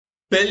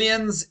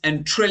Billions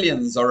and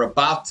trillions are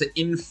about to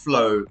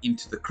inflow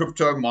into the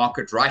crypto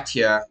market right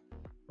here,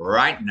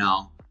 right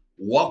now.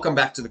 Welcome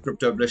back to the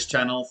Crypto Bliss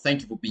channel.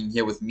 Thank you for being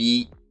here with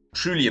me.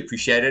 Truly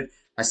appreciate it.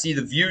 I see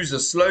the views are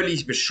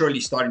slowly but surely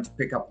starting to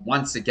pick up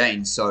once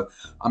again. So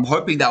I'm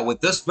hoping that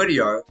with this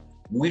video,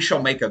 we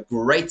shall make a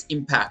great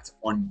impact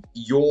on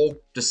your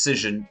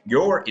decision,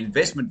 your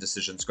investment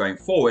decisions going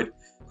forward,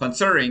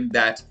 considering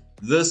that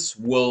this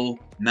will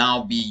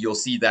now be, you'll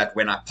see that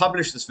when I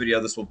publish this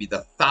video, this will be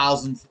the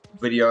 1000th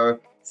video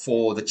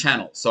for the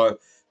channel. So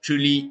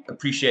truly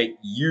appreciate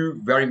you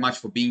very much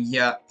for being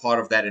here, part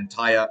of that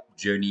entire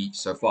journey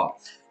so far.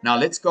 Now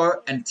let's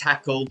go and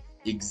tackle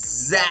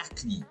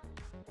exactly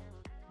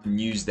the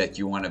news that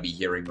you want to be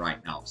hearing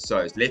right now.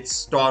 So let's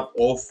start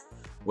off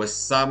with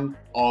some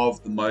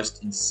of the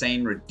most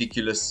insane,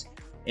 ridiculous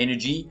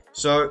energy.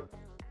 So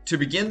to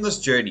begin this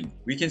journey,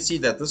 we can see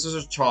that this is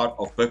a chart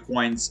of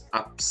Bitcoin's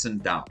ups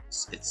and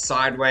downs. It's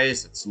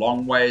sideways, it's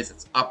long ways,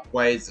 it's up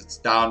ways, it's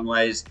down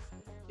ways,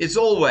 it's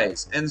all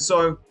ways. And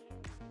so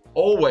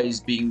always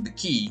being the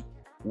key,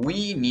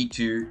 we need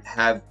to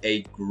have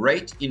a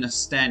great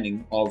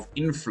understanding of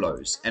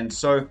inflows. And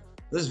so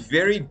this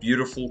very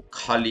beautiful,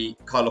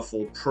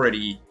 colorful,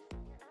 pretty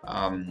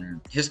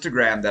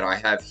histogram that I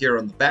have here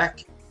on the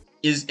back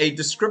is a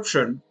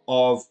description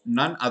of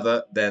none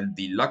other than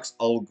the Lux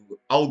Algo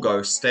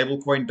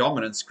stablecoin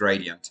dominance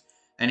gradient,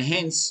 and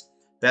hence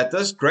that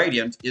this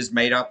gradient is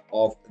made up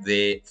of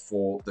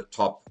therefore the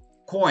top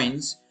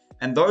coins,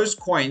 and those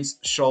coins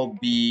shall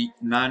be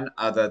none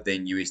other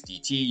than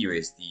USDT,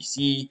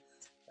 USDC,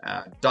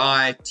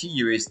 DAI,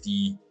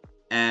 TUSD,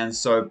 and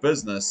so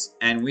business.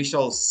 And we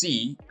shall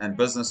see, and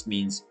business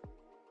means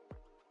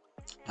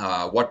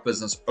what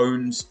business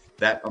owns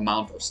that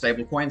amount of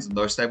stable coins, and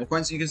those stable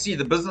coins, you can see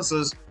the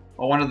businesses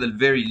are one of the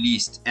very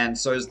least, and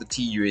so is the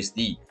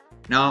TUSD.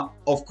 Now,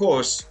 of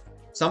course,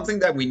 something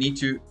that we need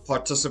to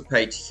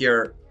participate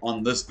here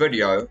on this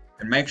video,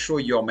 and make sure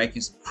you're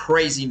making some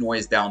crazy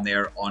noise down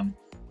there on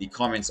the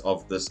comments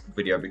of this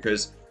video,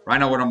 because right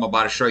now what I'm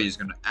about to show you is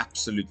going to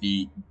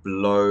absolutely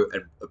blow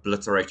and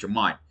obliterate your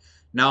mind.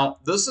 Now,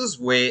 this is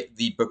where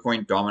the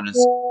Bitcoin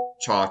dominance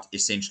chart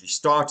essentially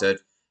started,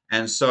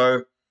 and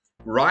so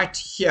right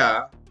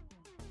here,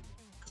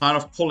 kind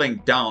of pulling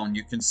down,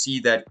 you can see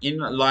that in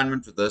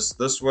alignment with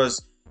this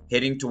was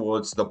heading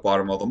towards the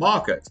bottom of the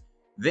market.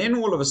 Then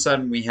all of a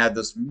sudden we had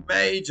this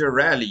major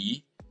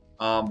rally,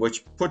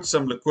 which put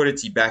some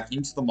liquidity back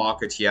into the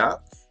market here.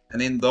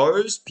 And then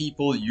those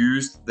people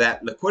used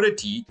that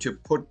liquidity to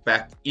put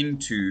back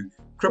into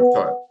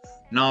crypto.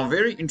 Now,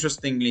 very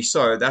interestingly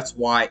so, that's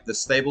why the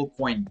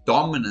stablecoin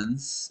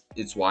dominance,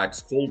 it's why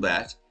it's called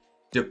that,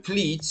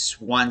 depletes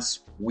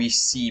once we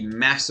see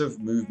massive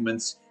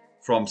movements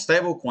from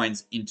stable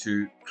coins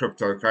into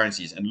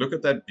cryptocurrencies. And look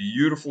at that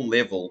beautiful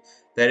level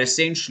that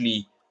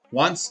essentially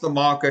once the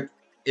market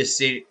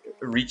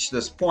reached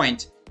this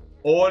point,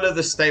 all of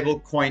the stable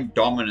coin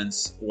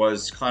dominance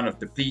was kind of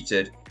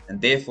depleted,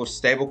 and therefore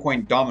stable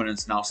coin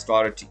dominance now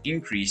started to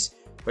increase.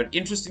 But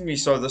interestingly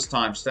so, this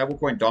time stable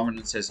coin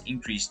dominance has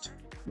increased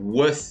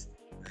with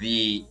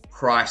the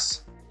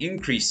price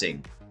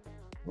increasing.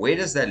 Where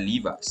does that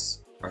leave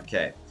us?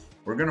 Okay,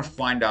 we're going to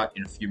find out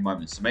in a few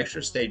moments, so make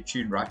sure to stay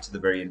tuned right to the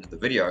very end of the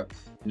video.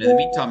 And in the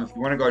meantime, if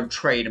you want to go and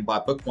trade and buy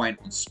Bitcoin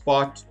on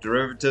spot,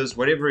 derivatives,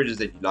 whatever it is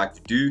that you like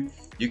to do,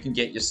 you can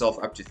get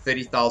yourself up to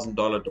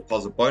 $30,000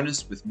 deposit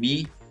bonus with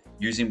me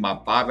using my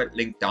Bybit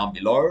link down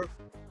below.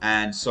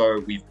 And so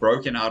we've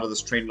broken out of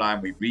this trend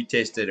line, we've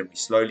retested, and we're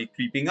slowly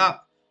creeping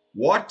up.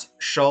 What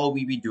shall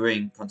we be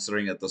doing,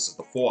 considering that this is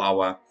the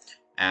 4-hour,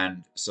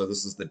 and so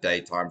this is the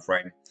day time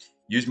frame?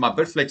 Use my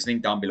Bitflex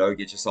link down below,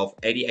 get yourself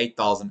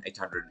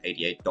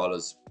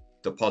 $88,888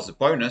 deposit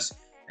bonus.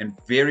 And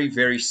very,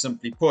 very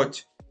simply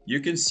put,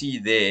 you can see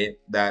there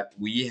that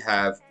we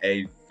have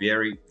a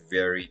very,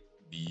 very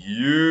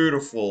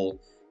beautiful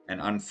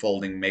and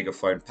unfolding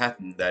megaphone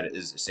pattern that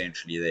is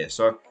essentially there.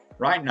 So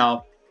right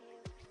now,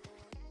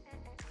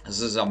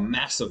 this is a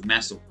massive,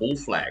 massive bull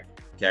flag,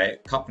 okay?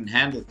 Cup and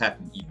handle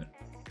pattern even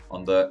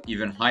on the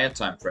even higher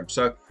time frame.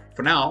 So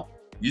for now,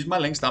 use my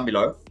links down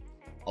below.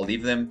 I'll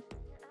leave them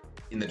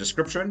in the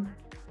description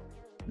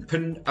and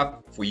pinned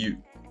up for you.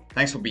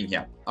 Thanks for being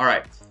here. All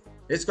right,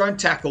 let's go and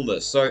tackle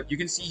this. So you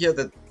can see here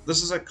that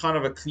this is a kind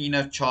of a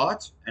cleaner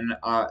chart, and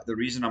the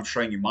reason I'm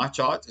showing you my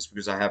chart is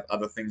because I have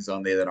other things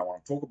on there that I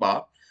want to talk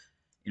about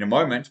in a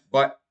moment.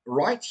 But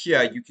right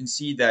here, you can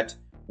see that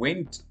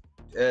when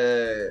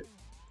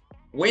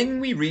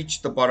we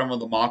reach the bottom of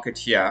the market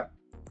here,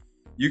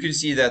 you can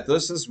see that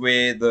this is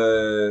where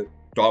the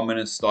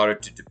dominance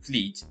started to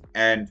deplete,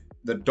 and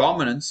the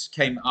dominance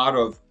came out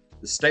of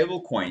the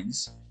stable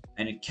coins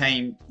and it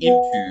came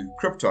into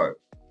crypto,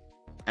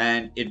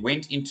 and it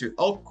went into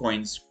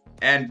altcoins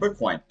and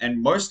Bitcoin,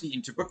 and mostly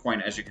into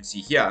Bitcoin. As you can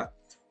see here,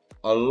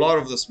 a lot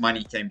of this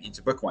money came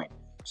into Bitcoin.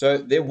 So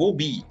there will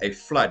be a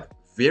flood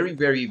very,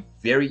 very,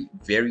 very,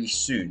 very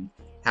soon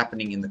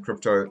happening in the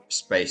crypto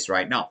space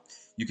right now.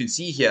 You can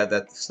see here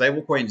that the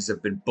stable coins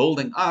have been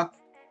building up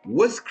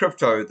with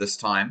crypto this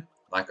time,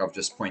 like I've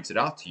just pointed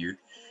out to you.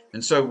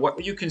 And so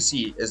what you can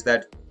see is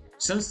that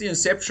since the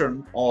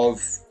inception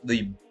of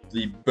the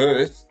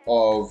birth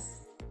of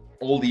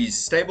all these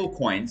stable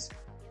coins,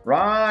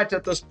 right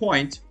at this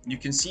point, you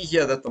can see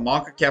here that the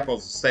market cap of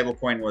the stable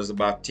coin was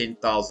about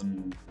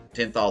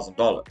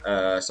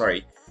 $10,000,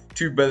 sorry,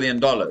 $2 billion,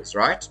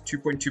 right?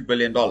 $2.2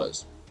 billion. All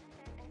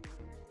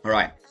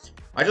right.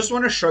 I just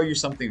want to show you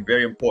something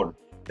very important,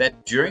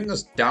 that during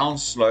this down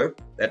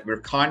slope that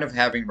we're kind of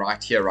having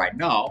right here, right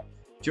now,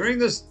 during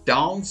this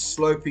down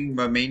sloping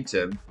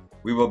momentum,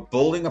 we were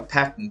building a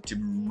pattern to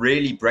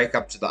really break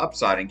up to the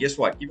upside. And guess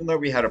what? Even though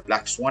we had a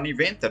black swan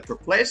event that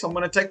took place, I'm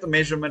going to take the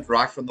measurement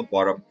right from the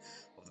bottom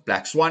of the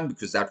black swan,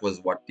 because that was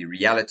what the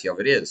reality of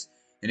it is.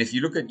 And if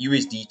you look at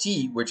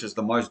USDT, which is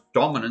the most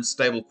dominant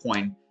stable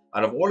coin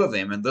out of all of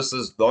them, and this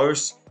is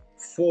those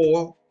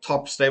 4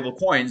 top stable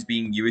coins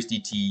being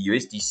USDT,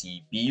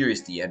 USDC,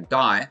 BUSD, and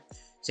DAI.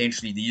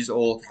 Essentially, these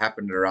all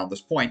happened around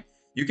this point.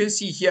 You can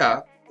see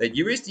here that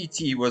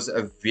USDT was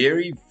a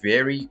very,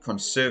 very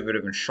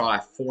conservative and shy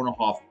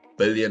 $4.5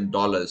 billion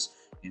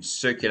in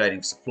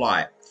circulating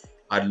supply.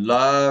 I'd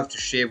love to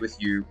share with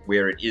you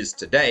where it is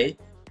today,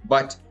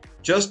 but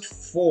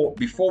just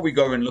before we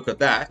go and look at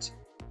that,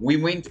 we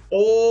went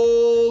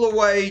all the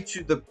way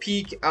to the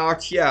peak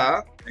out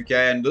here,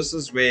 okay, and this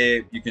is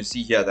where you can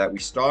see here that we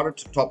started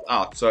to top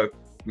out. So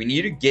we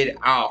need to get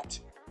out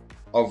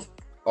of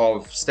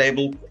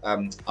stable,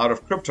 out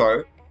of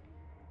crypto,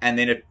 and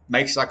then it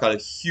makes like a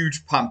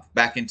huge pump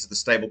back into the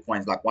stable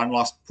coins, like one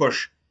last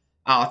push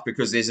out,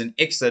 because there's an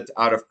exit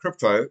out of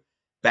crypto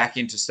back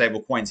into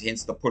stable coins,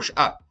 hence the push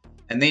up.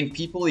 And then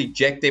people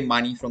eject their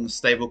money from the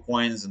stable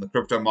coins in the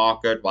crypto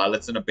market while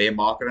it's in a bear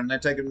market, and they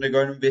take it and they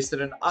go and invest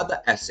it in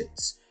other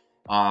assets,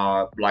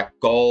 like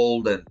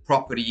gold and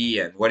property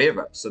and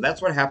whatever. So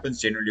that's what happens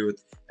generally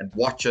with and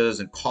watches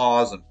and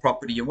cars and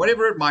property and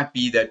whatever it might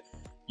be that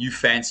you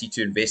fancy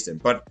to invest in.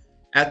 But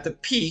at the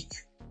peak,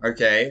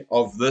 okay,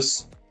 of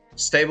this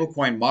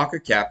stablecoin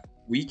market cap,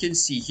 we can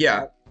see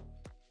here,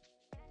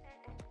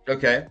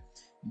 okay,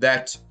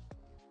 that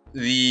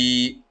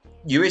the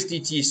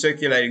USDT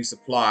circulating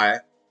supply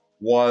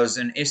was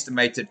an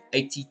estimated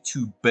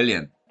 82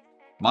 billion.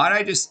 Might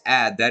I just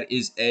add, that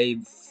is a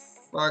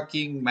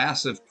fucking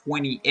massive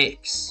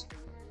 20x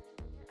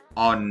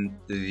on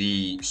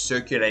the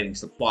circulating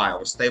supply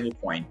of a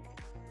stablecoin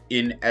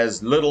in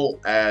as little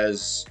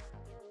as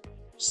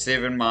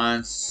 7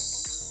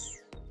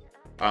 months.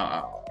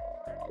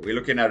 We're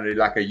looking at it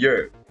like a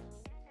year,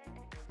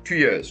 2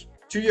 years.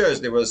 2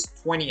 years, there was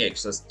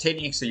 20x, that's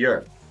 10x a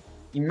year.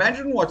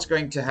 Imagine what's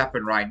going to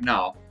happen right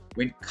now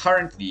when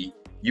currently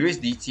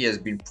USDT has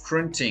been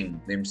printing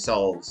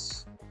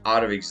themselves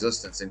out of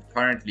existence, and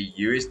currently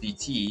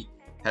USDT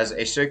has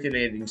a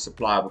circulating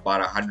supply of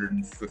about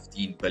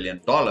 $115 billion.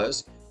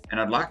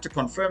 And I'd like to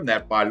confirm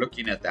that by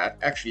looking at that.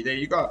 Actually, there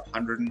you go,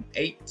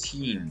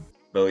 $118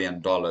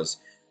 billion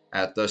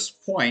at this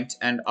point.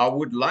 And I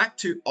would like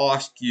to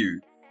ask you,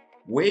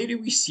 where do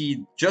we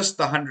see just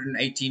the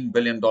 $118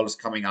 billion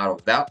coming out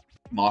of that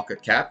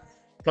market cap,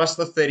 plus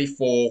the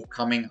 34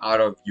 coming out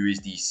of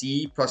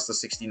USDC, plus the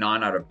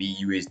 69 out of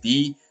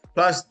BUSD,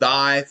 plus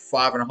DAI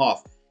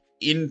 5.5.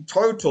 In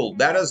total,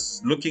 that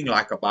is looking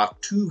like about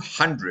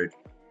 $250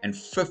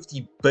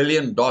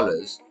 billion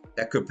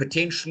that could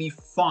potentially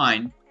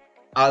find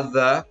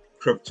other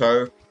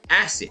crypto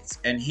assets.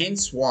 And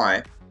hence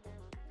why,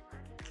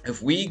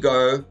 if we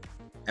go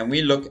and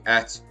we look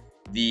at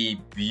the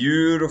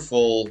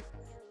beautiful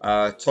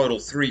total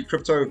 3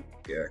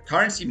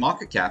 cryptocurrency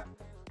market cap,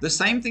 the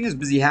same thing is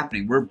busy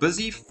happening. We're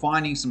busy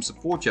finding some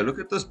support here. Look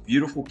at this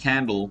beautiful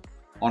candle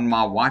on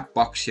my white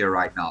box here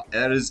right now.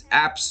 That is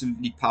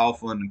absolutely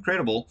powerful and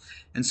incredible.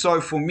 And so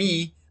for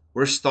me,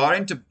 we're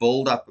starting to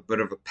build up a bit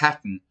of a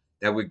pattern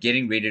that we're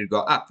getting ready to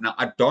go up. Now,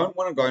 I don't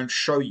want to go and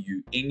show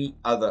you any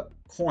other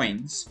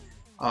coins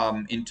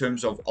in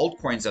terms of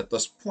altcoins at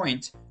this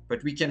point,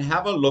 but we can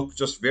have a look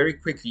just very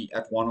quickly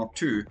at 1 or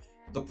 2.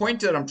 The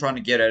point that I'm trying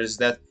to get at is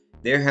that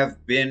there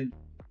have been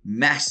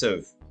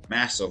massive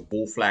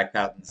bull flag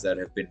patterns that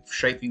have been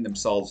shaping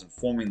themselves and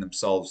forming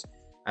themselves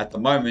at the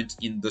moment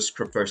in this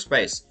crypto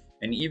space.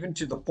 And even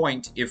to the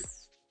point, if,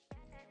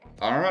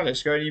 I don't know,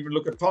 let's go and even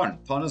look at TON.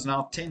 TON is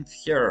now 10th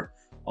here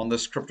on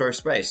this crypto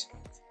space.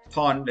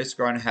 TON, let's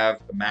go and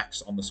have the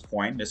max on this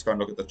coin. Let's go and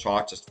look at the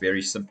chart just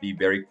very simply,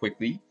 very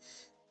quickly.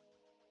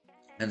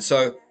 And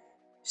so,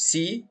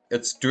 see,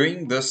 it's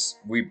doing this.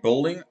 We're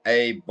building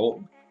a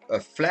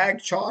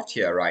flag chart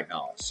here right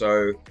now.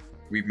 So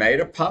we've made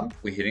a pump,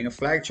 we're hitting a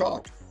flag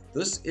chart.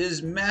 This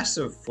is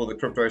massive for the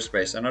crypto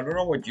space, and I don't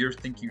know what you're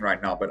thinking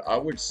right now, but I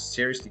would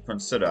seriously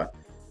consider,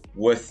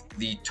 with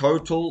the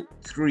total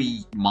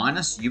 3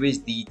 minus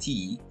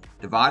USDT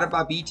divided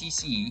by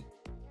BTC,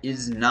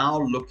 is now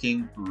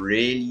looking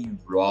really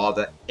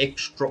rather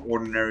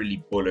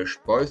extraordinarily bullish,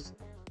 both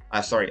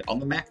on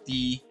the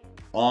MACD,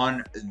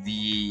 on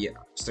the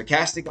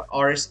stochastic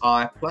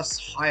RSI, plus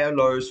higher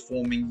lows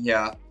forming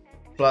here,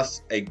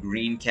 plus a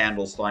green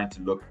candle starting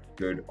to look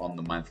good on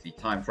the monthly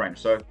time frame.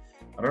 So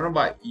I don't know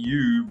about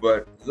you,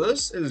 but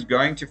this is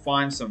going to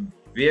find some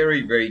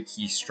very, very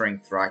key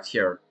strength right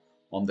here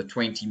on the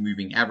 20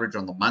 moving average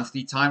on the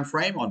monthly time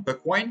frame on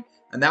Bitcoin,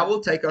 and that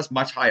will take us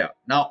much higher.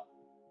 Now,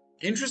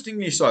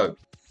 interestingly so,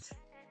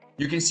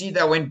 you can see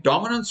that when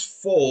dominance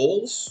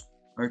falls,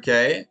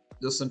 okay,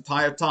 this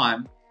entire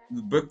time,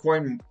 the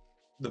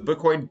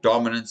Bitcoin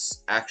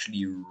dominance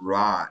actually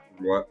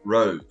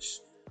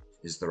rose,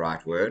 is the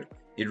right word.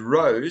 It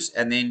rose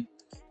and then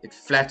it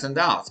flattened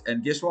out.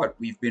 And guess what?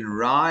 We've been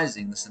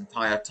rising this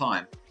entire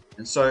time.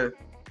 And so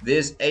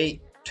there's a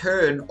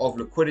turn of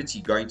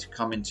liquidity going to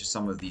come into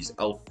some of these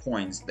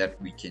altcoins that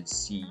we can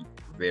see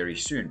very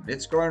soon.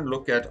 Let's go and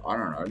look at, I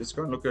don't know, let's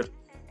go and look at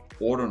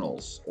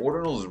ordinals.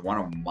 Ordinals is one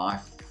of my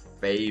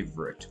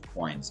favorite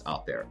coins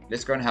out there.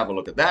 Let's go and have a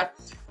look at that.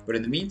 But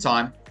in the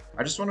meantime,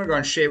 I just want to go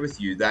and share with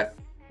you that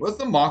with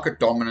the market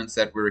dominance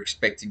that we're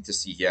expecting to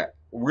see here,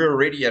 we're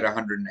already at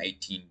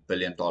 $118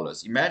 billion.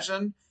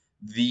 Imagine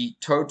the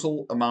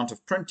total amount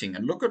of printing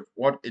and look at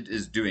what it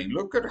is doing.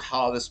 Look at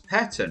how this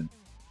pattern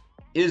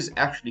is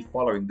actually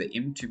following the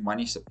M2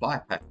 money supply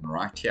pattern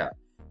right here.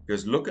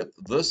 Because look at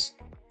this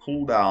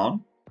pull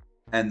down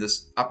and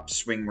this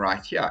upswing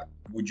right here.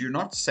 Would you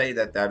not say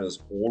that that is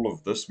all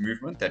of this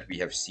movement that we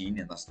have seen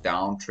in this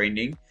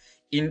downtrending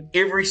in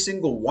every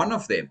single one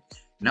of them?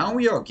 Now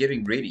we are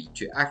getting ready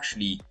to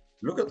actually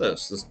look at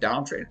this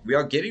downtrend. We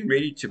are getting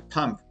ready to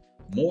pump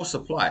more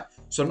supply.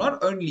 So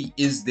not only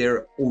is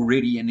there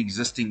already an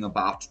existing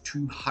about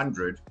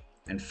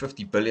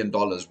 $250 billion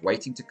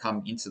waiting to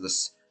come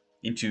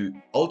into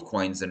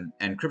altcoins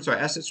and crypto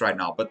assets right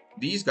now, but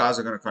these guys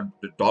are going to,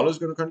 the dollar's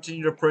going to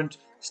continue to print,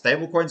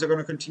 stable coins are going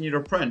to continue to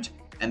print,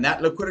 and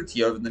that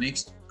liquidity over the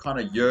next kind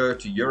of year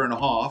to year and a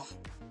half,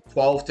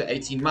 12 to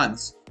 18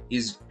 months,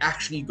 is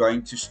actually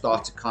going to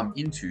start to come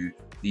into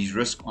these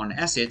risk on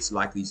assets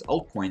like these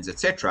altcoins,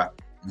 etc.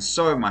 And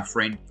so, my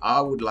friend,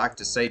 I would like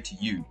to say to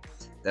you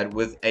that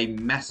with a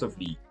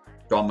massively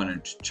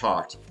dominant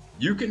chart,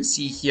 you can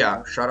see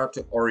here, shout out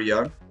to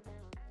Aurelian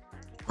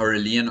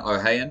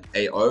Ohayan,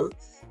 AO.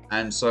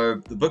 And so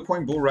the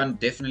Bitcoin bull run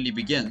definitely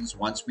begins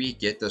once we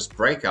get this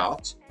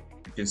breakout.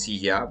 You can see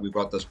here, we've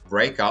got this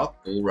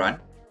breakout bull run,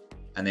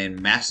 and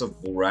then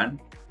massive bull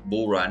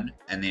run,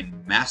 and then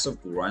massive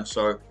bull run.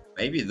 So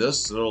maybe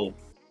the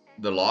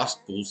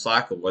last bull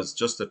cycle was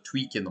just a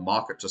tweak in the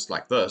market, just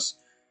like this.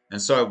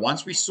 And so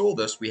once we saw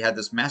this, we had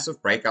this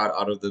massive breakout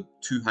out of the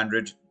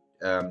 200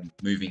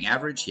 moving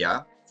average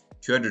here,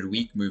 200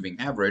 week moving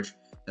average.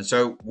 And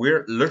so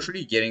we're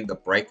literally getting the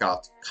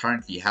breakout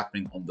currently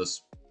happening on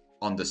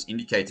this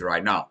indicator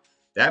right now.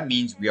 That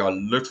means we are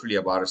literally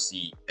about to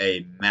see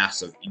a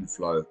massive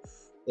inflow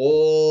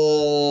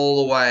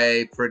all the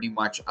way pretty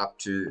much up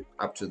to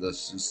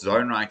this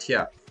zone right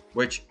here,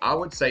 which I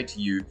would say to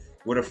you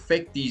would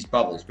affect these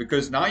bubbles,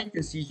 because now you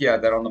can see here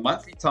that on the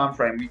monthly time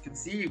frame we can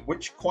see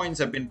which coins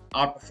have been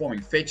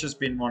outperforming. Fetch has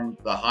been one of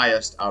the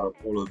highest out of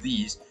all of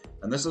these,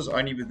 and this is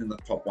only within the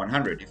top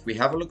 100. If we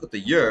have a look at the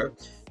year,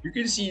 you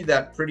can see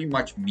that pretty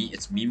much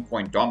it's meme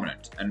coin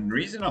dominant. And the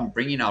reason I'm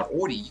bringing out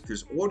Audi,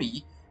 because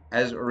Audi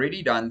has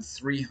already done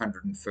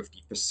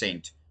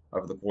 350%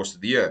 over the course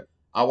of the year.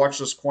 I watched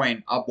this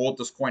coin, I bought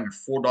this coin at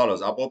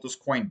 $4. I bought this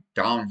coin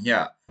down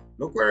here.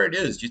 Look where it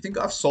is. Do you think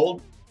I've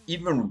sold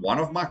even one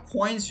of my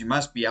coins? You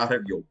must be out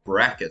of your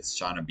brackets,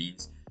 China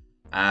Beans.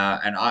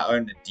 And I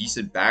own a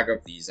decent bag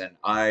of these, and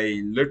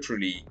I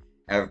literally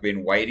have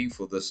been waiting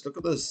for this. Look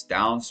at this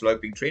down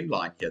sloping trend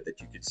line here that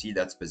you can see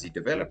that's busy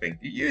developing.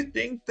 Do you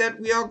think that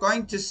we are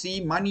going to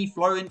see money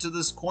flow into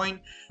this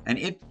coin and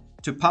it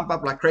to pump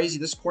up like crazy?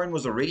 This coin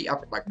was already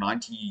up at like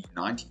 90,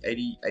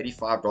 80,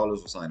 $85 or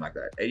something like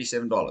that,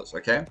 $87,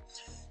 okay?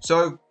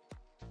 So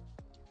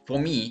for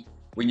me,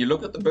 when you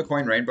look at the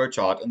Bitcoin rainbow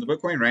chart, and the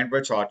Bitcoin rainbow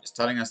chart is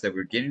telling us that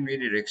we're getting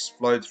ready to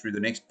explode through the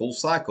next bull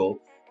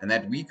cycle, and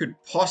that we could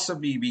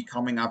possibly be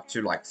coming up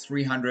to like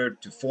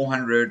 300 to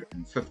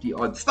 450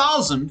 odd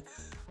thousand,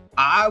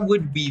 I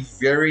would be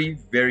very,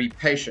 very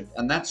patient.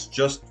 And that's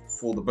just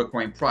for the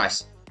Bitcoin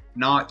price.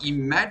 Now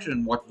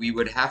imagine what we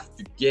would have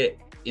to get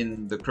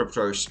in the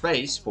crypto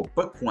space for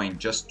Bitcoin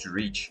just to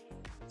reach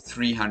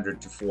 $300,000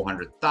 to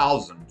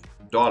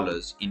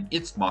 $400,000 in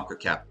its market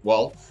cap.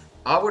 Well,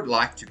 I would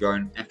like to go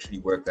and actually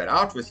work that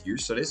out with you.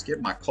 So let's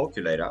get my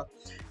calculator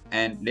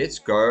and let's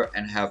go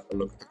and have a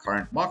look at the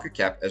current market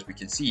cap. As we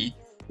can see,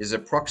 is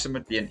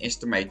approximately an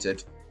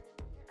estimated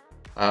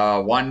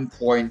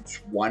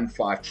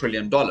 $1.15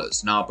 trillion.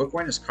 Now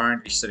Bitcoin is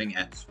currently sitting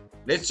at,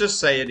 let's just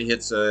say it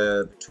hits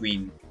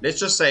let's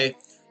just say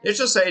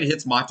it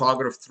hits my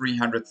target of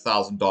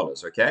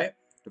 $300,000, okay?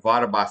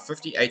 Divided by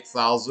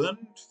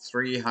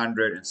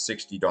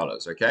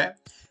 $58,360, okay?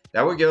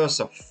 That will give us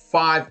a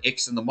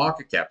 5x in the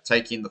market cap,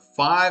 taking the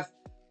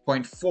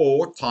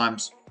 5.4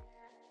 times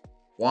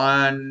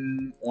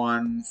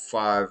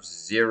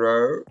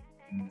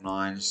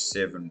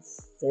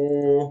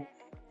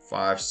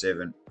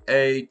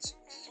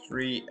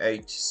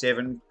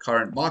 1,150,974,578,387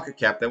 current market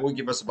cap. That will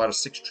give us about a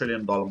 $6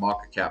 trillion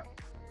market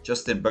cap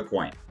just in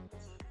Bitcoin.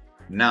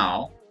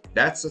 Now,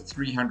 that's a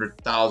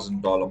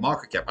 $300,000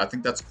 market cap. I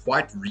think that's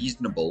quite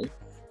reasonable,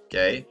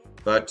 okay,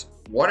 But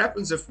what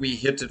happens if we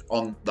hit it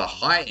on the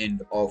high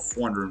end of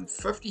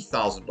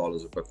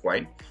 $450,000 of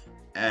Bitcoin,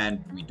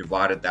 and we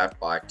divided that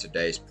by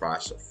today's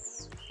price of,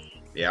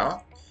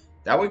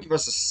 that would give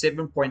us a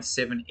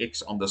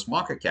 7.7x on this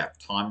market cap,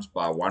 times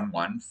by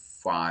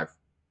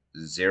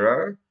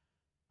 1150,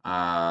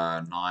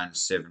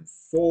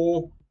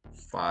 974,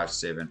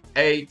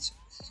 578,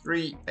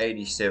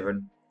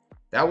 387.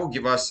 That will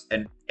give us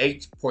an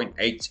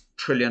 $8.8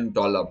 trillion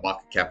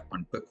market cap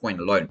on Bitcoin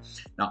alone.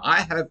 Now,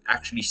 I have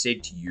actually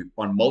said to you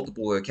on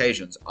multiple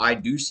occasions, I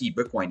do see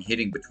Bitcoin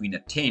hitting between a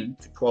 10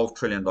 to $12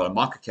 trillion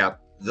market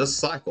cap this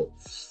cycle.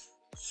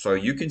 So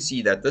you can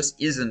see that this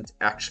isn't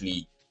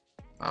actually,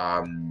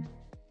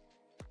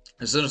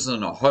 this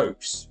isn't a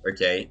hoax,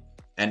 okay?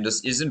 And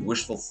this isn't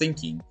wishful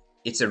thinking.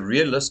 It's a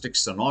realistic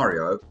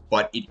scenario,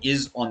 but it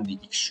is on the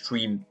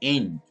extreme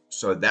end.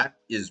 So that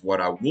is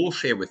what I will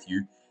share with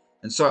you.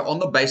 And so on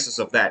the basis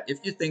of that, if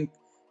you think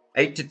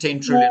 $8 to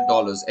 $10 trillion,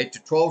 $8 to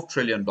 $12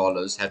 trillion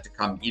had to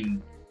come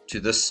in to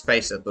this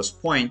space at this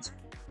point,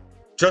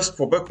 just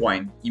for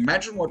Bitcoin,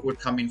 imagine what would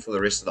come in for the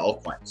rest of the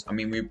altcoins. I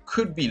mean, we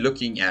could be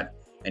looking at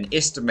an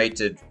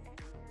estimated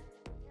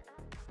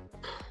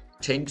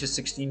 $10 to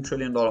 $16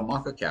 trillion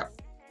market cap.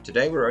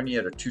 Today, we're only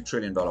at a $2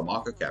 trillion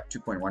market cap,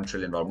 $2.1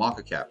 trillion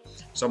market cap.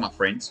 So my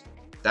friends,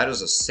 that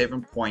is a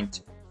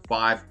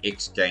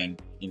 7.5x gain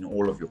in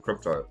all of your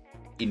crypto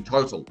in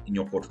total in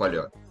your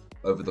portfolio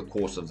over the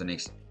course of the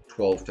next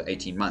 12 to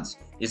 18 months.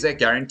 Is that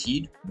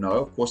guaranteed? No,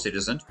 of course it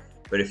isn't.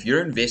 But if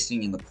you're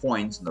investing in the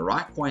coins, and the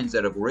right coins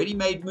that have already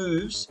made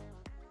moves,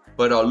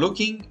 but are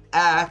looking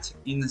at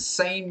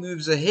insane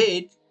moves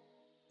ahead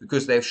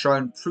because they've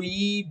shown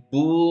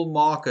pre-bull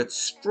market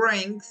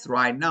strength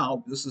right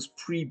now, this is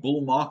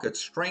pre-bull market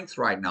strength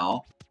right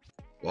now,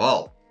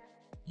 well,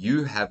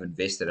 you have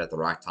invested at the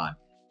right time.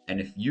 And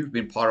if you've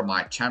been part of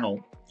my channel,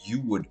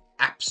 you would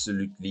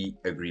absolutely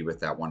agree with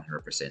that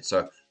 100%.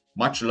 So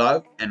much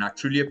love, and I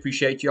truly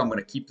appreciate you. I'm going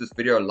to keep this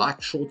video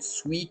light, short,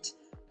 sweet,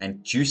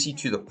 and juicy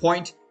to the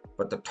point.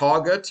 But the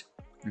target,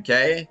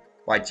 okay,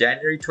 by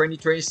January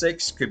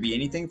 2026 could be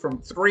anything from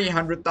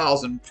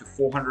 $300,000 to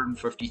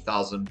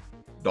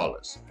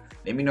 $450,000.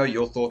 Let me know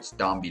your thoughts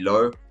down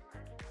below.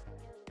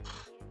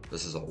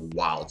 This is a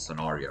wild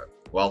scenario.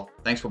 Well,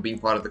 thanks for being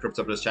part of the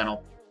Crypto Bliss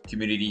channel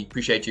community.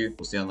 Appreciate you.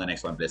 We'll see you on the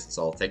next one. Blessed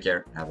soul. Take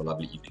care and have a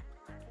lovely evening.